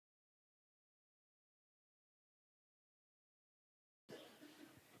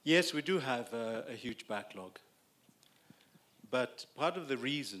Yes, we do have a huge backlog. But part of the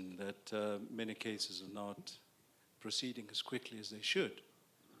reason that many cases are not proceeding as quickly as they should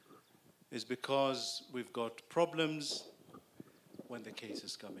is because we've got problems when the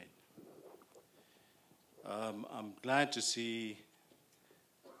cases come in. I'm glad to see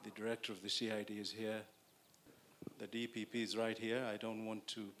the director of the CID is here. The DPP is right here. I don't want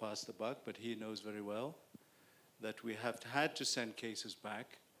to pass the buck, but he knows very well that we have had to send cases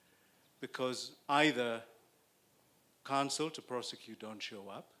back because either counsel to prosecute don't show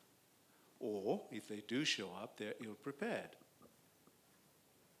up, or if they do show up, they're ill-prepared.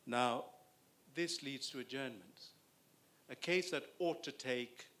 Now, this leads to adjournments. A case that ought to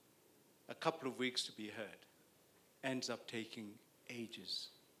take a couple of weeks to be heard ends up taking ages,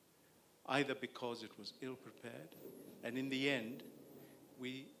 either because it was ill-prepared, and in the end,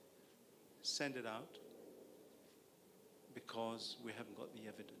 we send it out because we haven't got the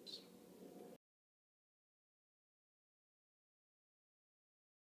evidence.